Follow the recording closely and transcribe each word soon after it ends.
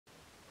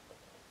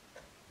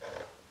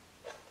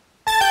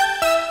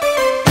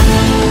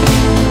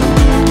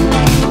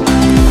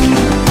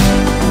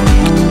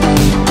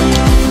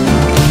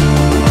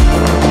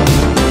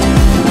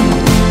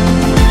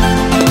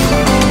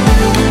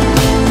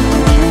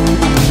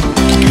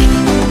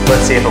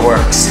see if it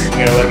works.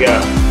 I'm gonna let go.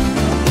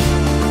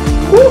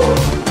 Woo!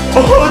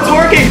 Oh, it's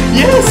working!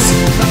 Yes!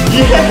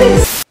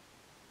 Yes!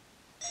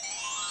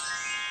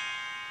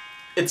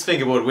 It's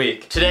Fingerboard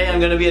week. Today I'm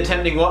going to be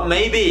attempting what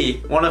may be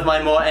one of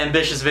my more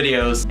ambitious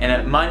videos, and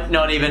it might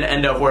not even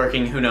end up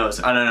working, who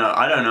knows. I don't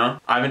know.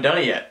 I haven't done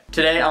it yet.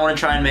 Today I want to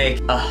try and make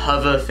a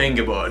hover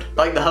fingerboard.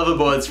 Like the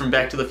hoverboards from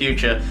Back to the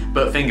Future,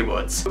 but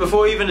fingerboards.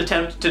 Before we even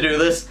attempt to do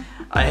this,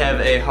 I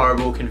have a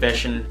horrible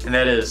confession, and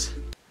that is,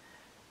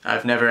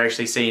 I've never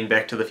actually seen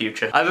Back to the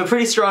Future. I have a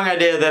pretty strong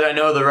idea that I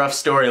know the rough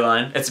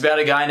storyline. It's about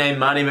a guy named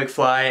Marty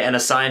McFly and a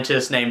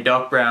scientist named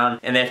Doc Brown,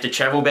 and they have to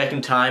travel back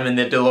in time in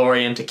their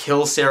DeLorean to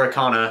kill Sarah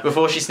Connor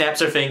before she snaps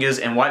her fingers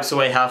and wipes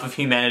away half of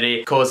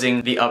humanity,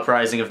 causing the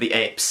uprising of the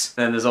apes.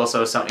 Then there's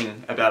also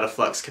something about a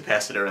flux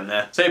capacitor in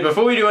there. So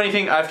before we do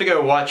anything, I have to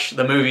go watch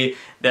the movie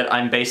that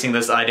I'm basing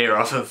this idea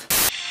off of.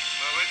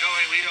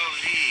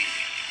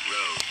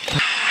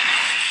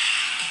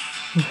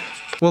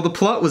 Well, the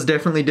plot was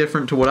definitely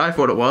different to what I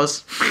thought it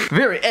was.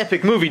 Very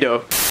epic movie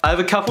though. I have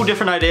a couple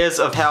different ideas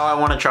of how I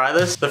want to try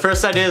this. The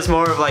first idea is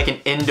more of like an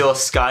indoor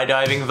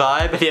skydiving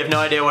vibe. If you have no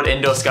idea what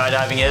indoor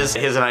skydiving is,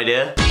 here's an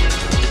idea.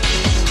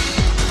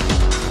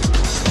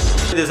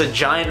 There's a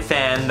giant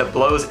fan that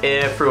blows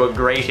air through a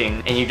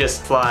grating and you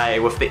just fly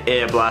with the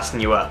air blasting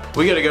you up.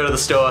 We gotta go to the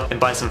store and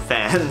buy some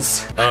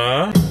fans.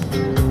 Don't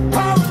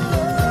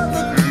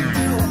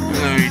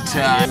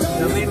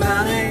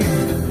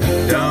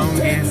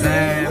get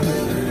sad.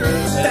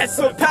 That's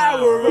the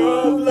power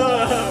of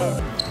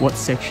love! What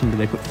section do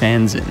they put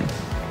fans in?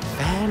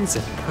 Fans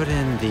are put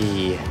in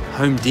the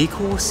home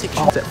decor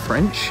section. Oh, is that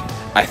French?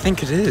 I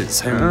think it is.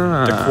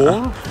 Home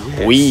decor?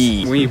 Yes.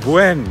 Oui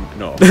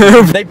bueno.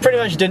 They pretty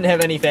much didn't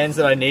have any fans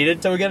that I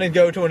needed, so we're gonna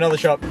go to another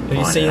shop. Have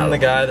you seen the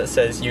guy that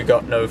says, "You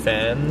got no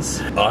fans"?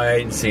 I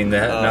ain't seen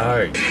that,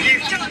 no.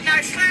 You've got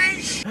no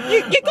fans!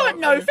 You got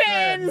no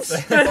fans!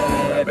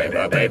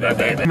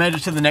 I made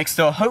it to the next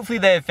store. Hopefully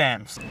they have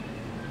fans.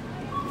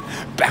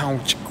 Bow,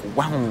 chicka,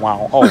 wow,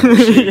 wow. Oh,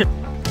 shit.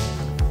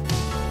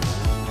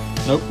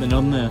 Nope, they're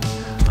not in there.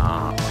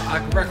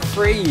 Rec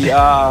 3.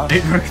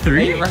 8 Rec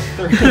 3? 8 Rec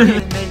 3. They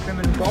make them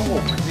in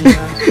bold.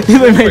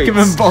 They make them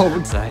in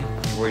bold.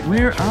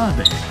 Where are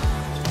they?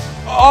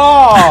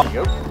 Oh!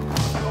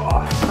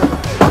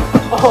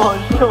 Oh,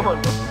 Sean.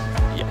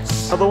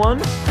 Yes. Other one?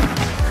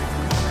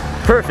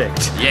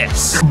 Perfect.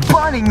 Yes.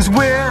 Bunnings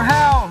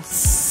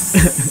warehouse!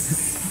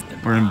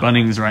 We're in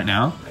Bunnings right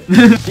now. Do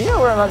you know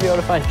where I might be able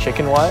to find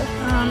chicken wire?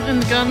 In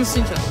the garden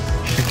center.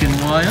 Chicken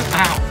wire?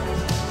 Ow!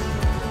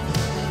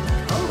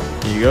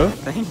 Here you go.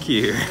 Thank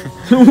you.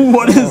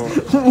 What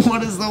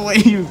is the way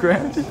you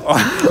grabbed it?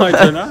 I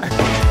don't know.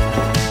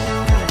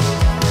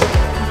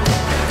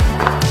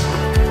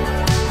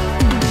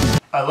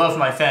 I love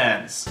my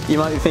fans. You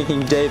might be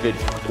thinking, David,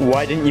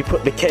 why didn't you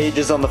put the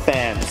cages on the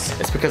fans?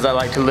 It's because I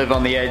like to live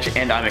on the edge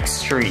and I'm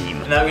extreme.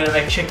 Now I'm gonna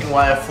make a chicken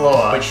wire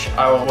floor, which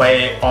I will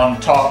lay on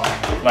top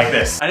like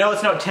this. I know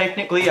it's not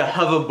technically a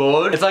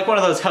hoverboard. It's like one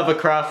of those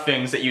hovercraft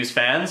things that use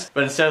fans,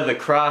 but instead of the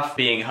craft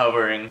being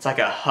hovering, it's like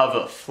a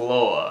hover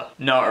floor.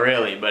 Not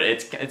really, but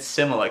it's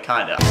similar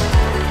kinda.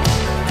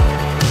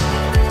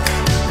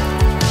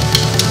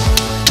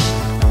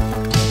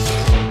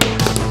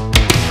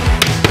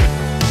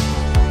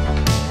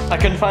 I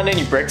couldn't find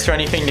any bricks or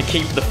anything to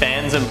keep the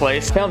fans in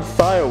place. Found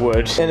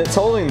firewood, and it's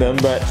holding them,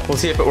 but we'll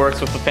see if it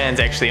works with the fans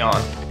actually on.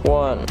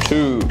 1,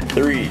 2,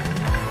 3.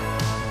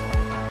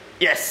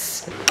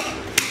 Yes!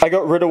 I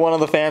got rid of one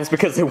of the fans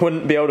because they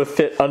wouldn't be able to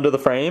fit under the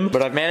frame,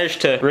 but I've managed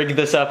to rig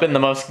this up in the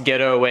most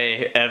ghetto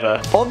way ever.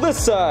 On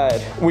this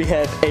side, we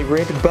have a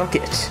red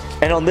bucket,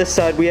 and on this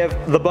side we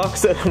have the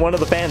box that one of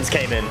the fans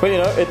came in. But you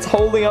know, it's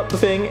holding up the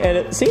thing, and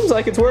it seems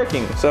like it's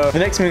working. So the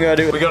next thing we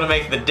gotta do, we gotta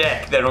make the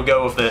deck that'll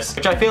go with this,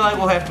 which I feel like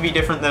will have to be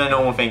different than a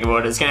normal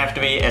fingerboard. It's gonna have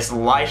to be as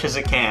light as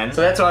it can. So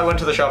that's why I went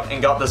to the shop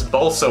and got this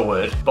balsa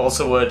wood.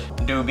 Balsa wood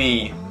do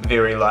be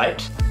very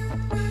light.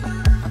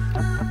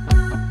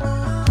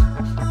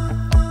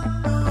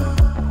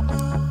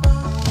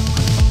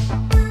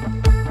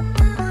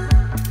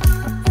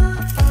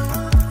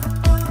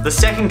 The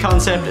second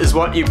concept is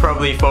what you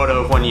probably thought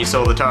of when you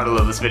saw the title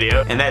of this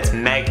video, and that's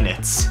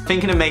magnets.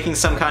 Thinking of making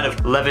some kind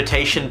of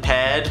levitation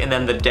pad, and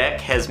then the deck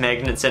has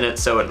magnets in it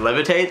so it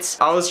levitates.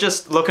 I was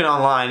just looking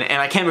online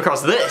and I came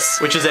across this,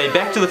 which is a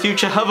Back to the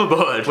Future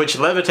hoverboard, which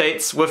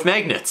levitates with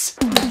magnets.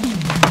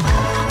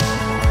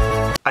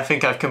 I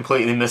think I've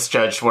completely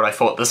misjudged what I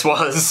thought this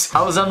was.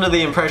 I was under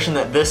the impression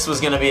that this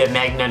was gonna be a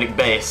magnetic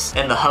base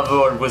and the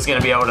hoverboard was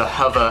gonna be able to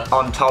hover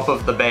on top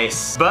of the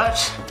base.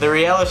 But the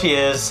reality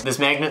is there's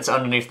magnets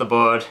underneath the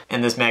board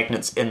and there's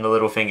magnets in the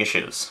little finger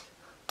shoes.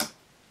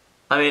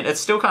 I mean, it's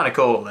still kind of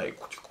cool, like...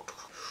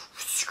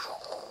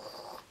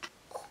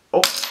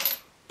 Oh,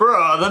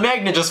 bruh, the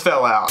magnet just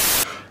fell out.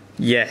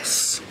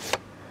 Yes.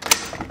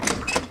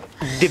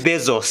 De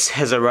Bezos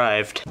has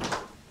arrived.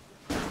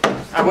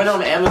 I went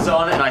on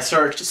Amazon and I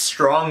searched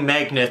strong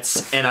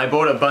magnets and I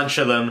bought a bunch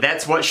of them.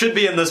 That's what should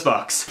be in this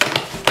box.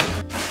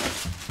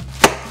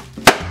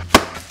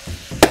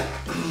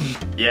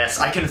 Yes,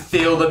 I can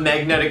feel the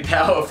magnetic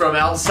power from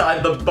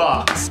outside the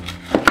box.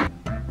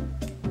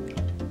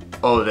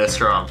 Oh, they're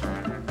strong.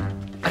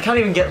 I can't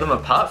even get them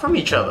apart from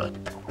each other.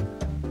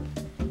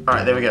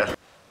 Alright, there we go.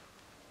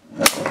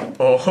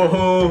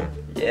 Oh,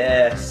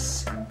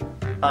 yes.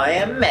 I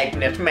am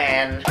Magnet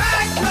Man.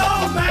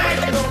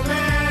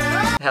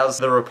 How's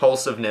the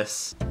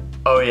repulsiveness?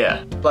 Oh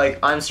yeah. Like,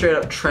 I'm straight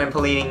up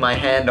trampolining my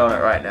hand on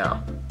it right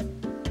now.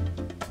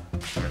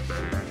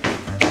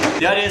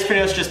 The idea is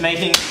pretty much just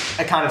making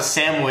a kind of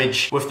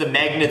sandwich with the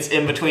magnets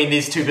in between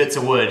these two bits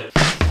of wood.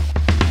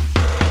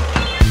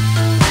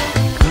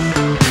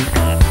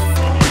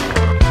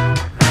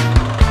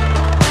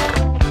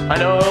 I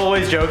know I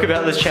always joke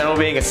about this channel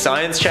being a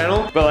science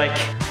channel, but like,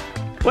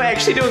 we're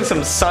actually doing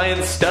some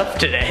science stuff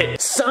today.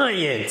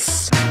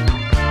 Science!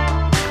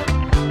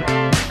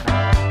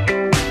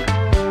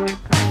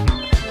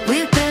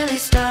 We barely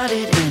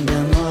started and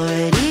I'm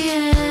already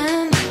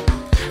in.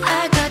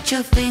 I got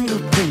your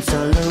fingerprints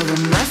all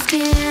over my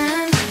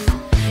skin.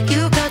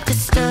 You got the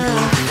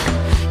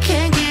stuff,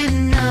 can't get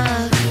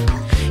enough.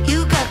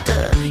 You've got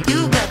the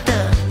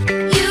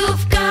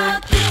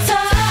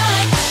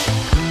touch.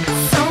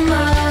 So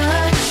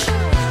much,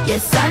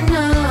 yes I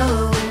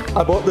know.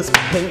 I bought this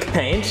pink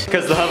paint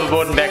because the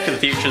hoverboard in Back to the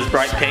Future is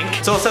bright pink.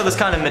 It's also this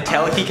kind of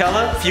metallic-y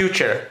color.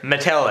 Future.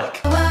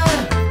 Metallic.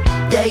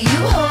 That you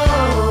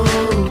hold,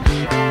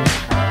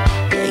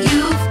 that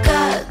you've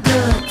got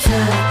the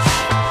touch.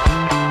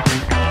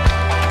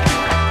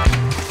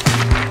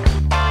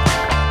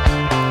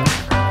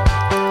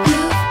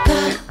 You've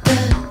got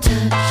the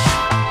touch.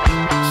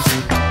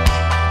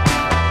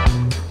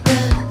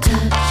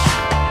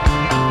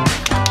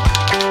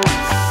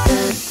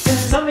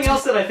 Something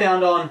else that I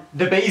found on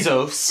the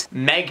Bezos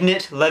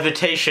magnet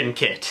levitation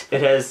kit.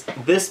 It has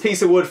this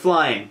piece of wood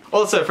flying.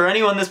 Also, for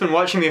anyone that's been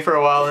watching me for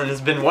a while and has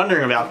been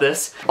wondering about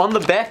this, on the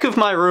back of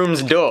my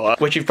room's door,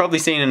 which you've probably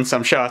seen in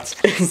some shots,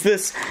 is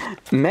this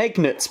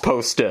magnets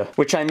poster,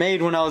 which I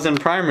made when I was in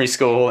primary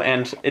school,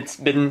 and it's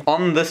been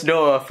on this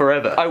door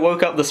forever. I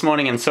woke up this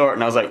morning and saw it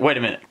and I was like, wait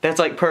a minute, that's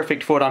like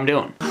perfect for what I'm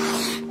doing.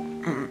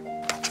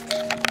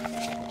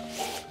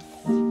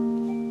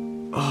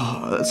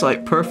 That's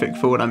like perfect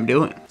for what I'm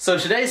doing. So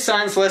today's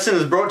science lesson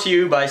is brought to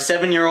you by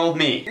 7-year-old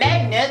me.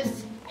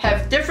 Magnets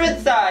have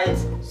different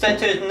sides,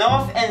 such as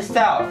north and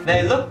south.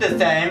 They look the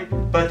same,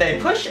 but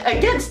they push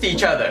against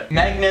each other.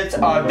 Magnets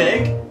are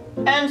big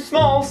and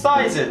small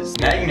sizes.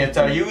 Magnets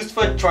are used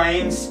for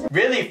trains,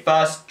 really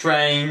fast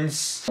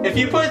trains. If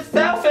you put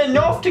south and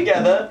north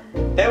together,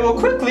 they will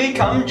quickly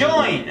come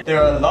join.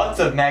 There are lots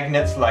of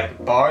magnets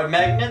like bar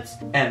magnets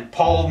and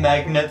pole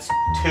magnets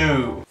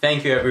too.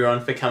 Thank you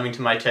everyone for coming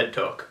to my TED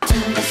Talk.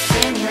 The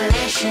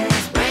simulation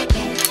is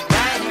breaking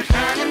right in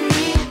front of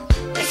me.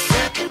 The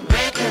circuit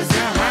breakers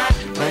are hot,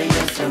 but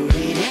you're so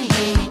reading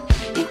heat.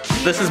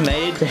 This is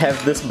made to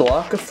have this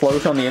block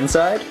float on the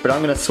inside, but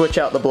I'm gonna switch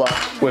out the block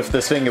with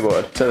this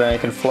fingerboard so then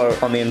it can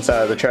float on the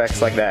inside of the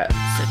tracks like that.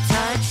 So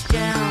touch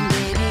down,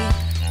 baby,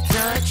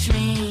 touch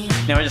me.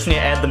 Now we just need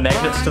to add the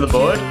magnets to the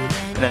board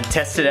and then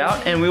test it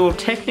out, and we will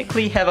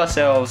technically have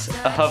ourselves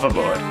a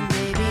hoverboard.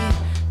 Baby,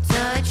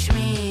 touch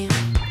me.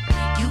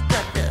 You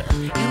got the.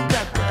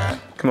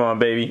 Come on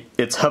baby,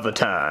 it's hover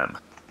time.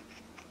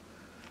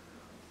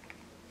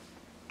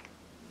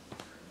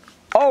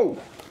 Oh!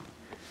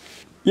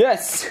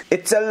 Yes!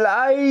 It's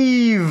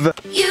alive!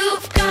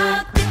 You've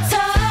got the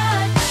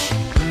touch.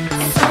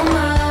 So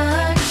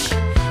much,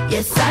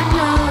 yes I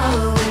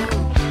know.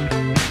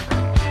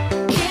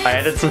 I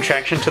added some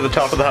traction to the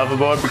top of the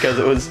hoverboard because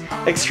it was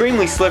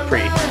extremely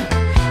slippery.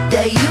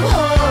 That you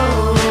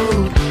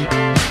hold,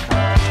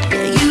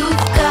 that you've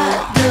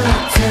got the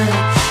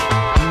touch.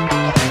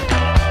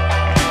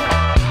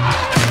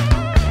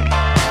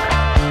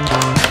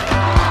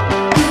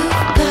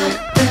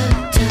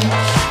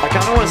 I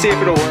kind of want to see if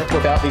it'll work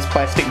without these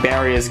plastic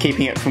barriers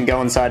keeping it from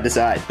going side to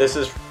side. This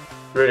is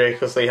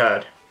ridiculously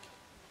hard.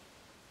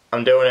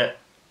 I'm doing it.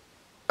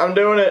 I'm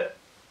doing it.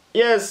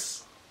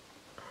 Yes!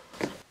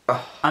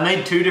 I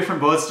made 2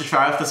 different boards to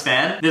try with this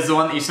fan. There's the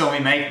one that you saw me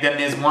make, then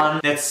there's one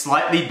that's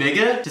slightly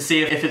bigger to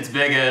see if it's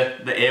bigger,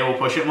 the air will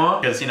push it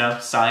more. Because, you know,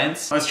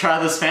 science. Let's try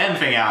this fan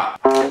thing out.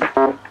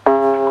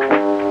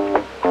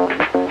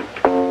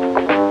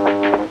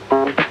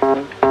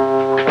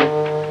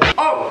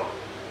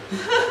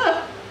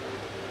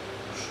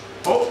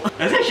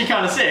 That's actually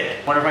kind of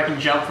sick. Wonder if I can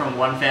jump from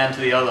one fan to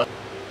the other.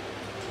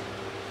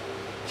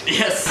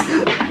 Yes!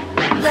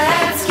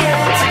 Let's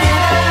get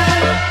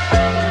together.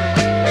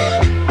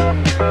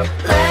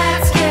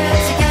 Let's get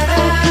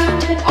together.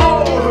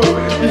 Oh!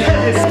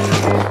 Yes!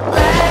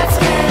 Let's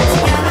get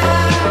together.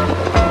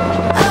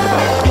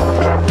 Oh,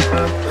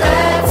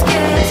 let's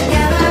get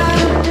together.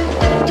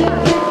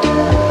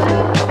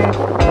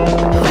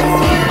 With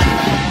you.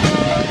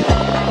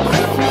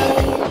 With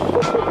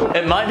me.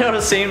 It might not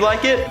have seemed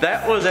like it,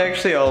 that was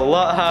actually a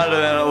lot harder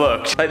than it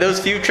looked. Like those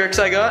few tricks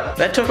I got,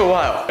 that took a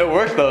while. It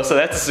worked though, so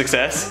that's a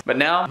success. But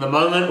now, the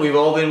moment we've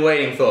all been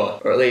waiting for,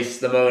 or at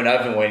least the moment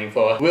I've been waiting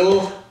for.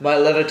 Will my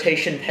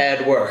levitation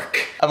pad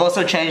work? I've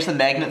also changed the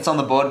magnets on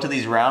the board to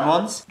these round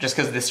ones, just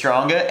because they're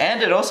stronger,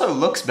 and it also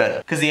looks better,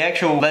 because the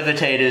actual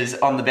levitators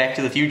on the Back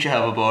to the Future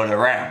hoverboard are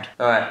round.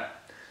 Alright,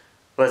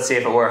 let's see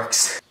if it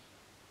works.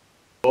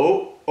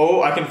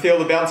 Oh, I can feel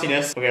the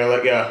bounciness. Okay, I'll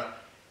let go.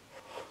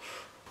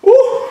 Woo!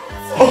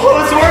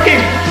 Oh, it's working!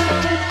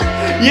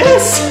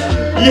 Yes!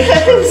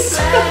 Yes!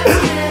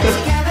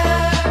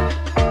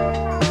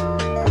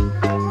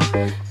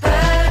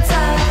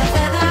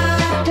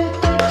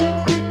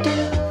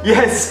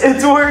 Yes,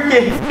 it's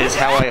working! It's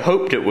how I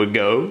hoped it would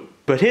go,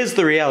 but here's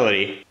the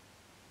reality.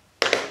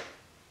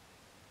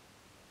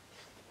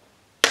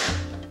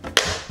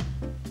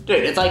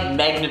 Dude, it's like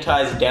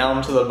magnetized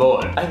down to the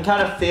board. I can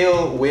kind of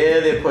feel where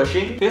they're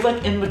pushing. It feels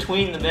like in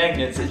between the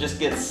magnets, it just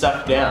gets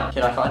sucked down.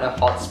 Can I find a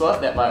hot spot?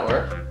 That might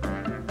work.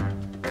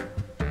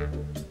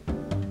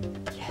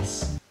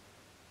 Yes.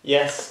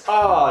 Yes.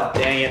 Oh,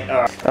 dang it.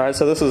 Alright,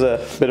 so this is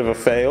a bit of a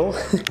fail.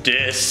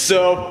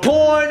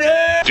 Disappointed!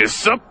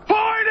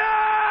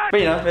 But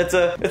you know, it's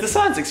a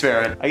science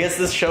experiment. I guess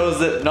this shows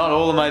that not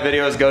all of my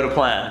videos go to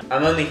plan.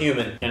 I'm only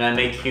human, and I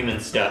make human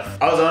stuff.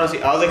 I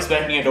was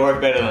expecting it to work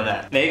better than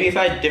that. Maybe if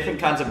I had different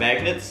kinds of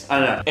magnets, I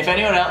don't know. If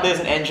anyone out there is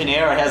an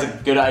engineer or has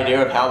a good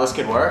idea of how this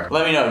could work,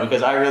 let me know,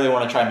 because I really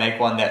want to try and make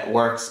one that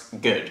works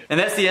good. And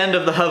that's the end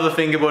of the Hover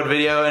Fingerboard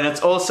video, and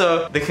it's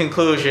also the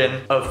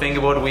conclusion of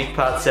Fingerboard Week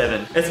Part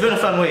 7. It's been a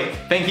fun week.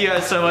 Thank you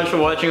guys so much for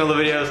watching all the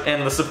videos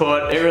and the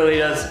support. It really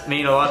does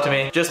mean a lot to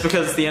me. Just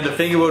because it's the end of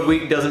Fingerboard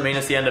Week doesn't mean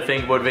it's the end of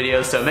Fingerboard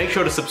videos, so make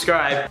sure to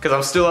subscribe, because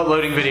I'm still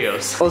uploading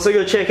videos. Also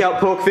go check out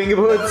Pork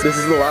Fingerboards. This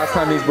is the last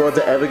time these boards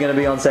are ever going to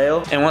be on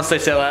sale, and once they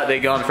sell out, they're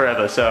gone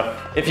forever, so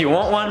if you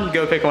want one,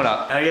 go pick one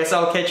up. And I guess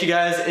I'll catch you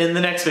guys in the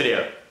next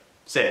video.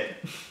 See it.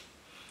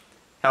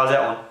 How was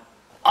that one?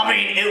 I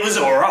mean, it was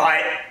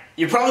alright.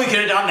 You probably could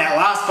have done that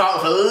last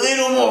part with a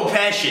little more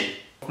passion.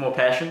 More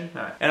passion?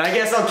 Alright. And I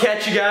guess I'll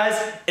catch you guys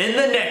in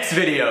the next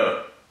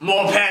video.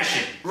 More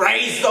passion.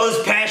 Raise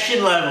those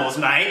passion levels,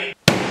 mate.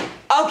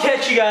 I'll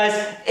catch you guys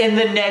in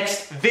the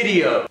next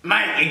video.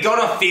 Mate, you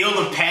gotta feel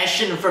the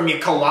passion from your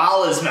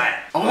koalas, mate.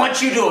 I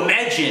want you to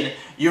imagine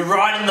you're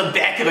riding the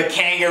back of a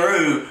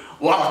kangaroo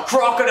while a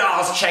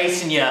crocodile's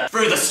chasing you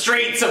through the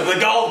streets of the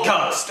Gold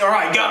Coast.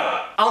 Alright,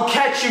 go. I'll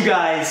catch you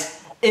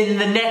guys in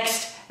the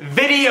next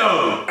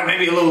video. Or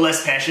maybe a little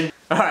less passion.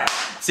 Alright,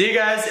 see you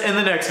guys in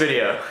the next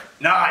video.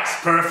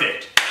 Nice,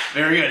 perfect.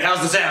 Very good.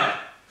 How's the sound?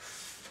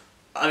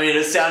 I mean,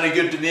 it sounded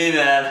good to me,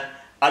 man.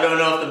 I don't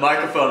know if the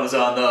microphone is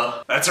on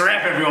though. That's a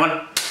wrap,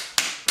 everyone.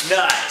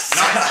 Nice.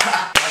 Nice.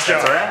 Nice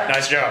job.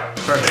 Nice job.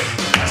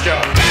 Perfect. Nice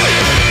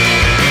job.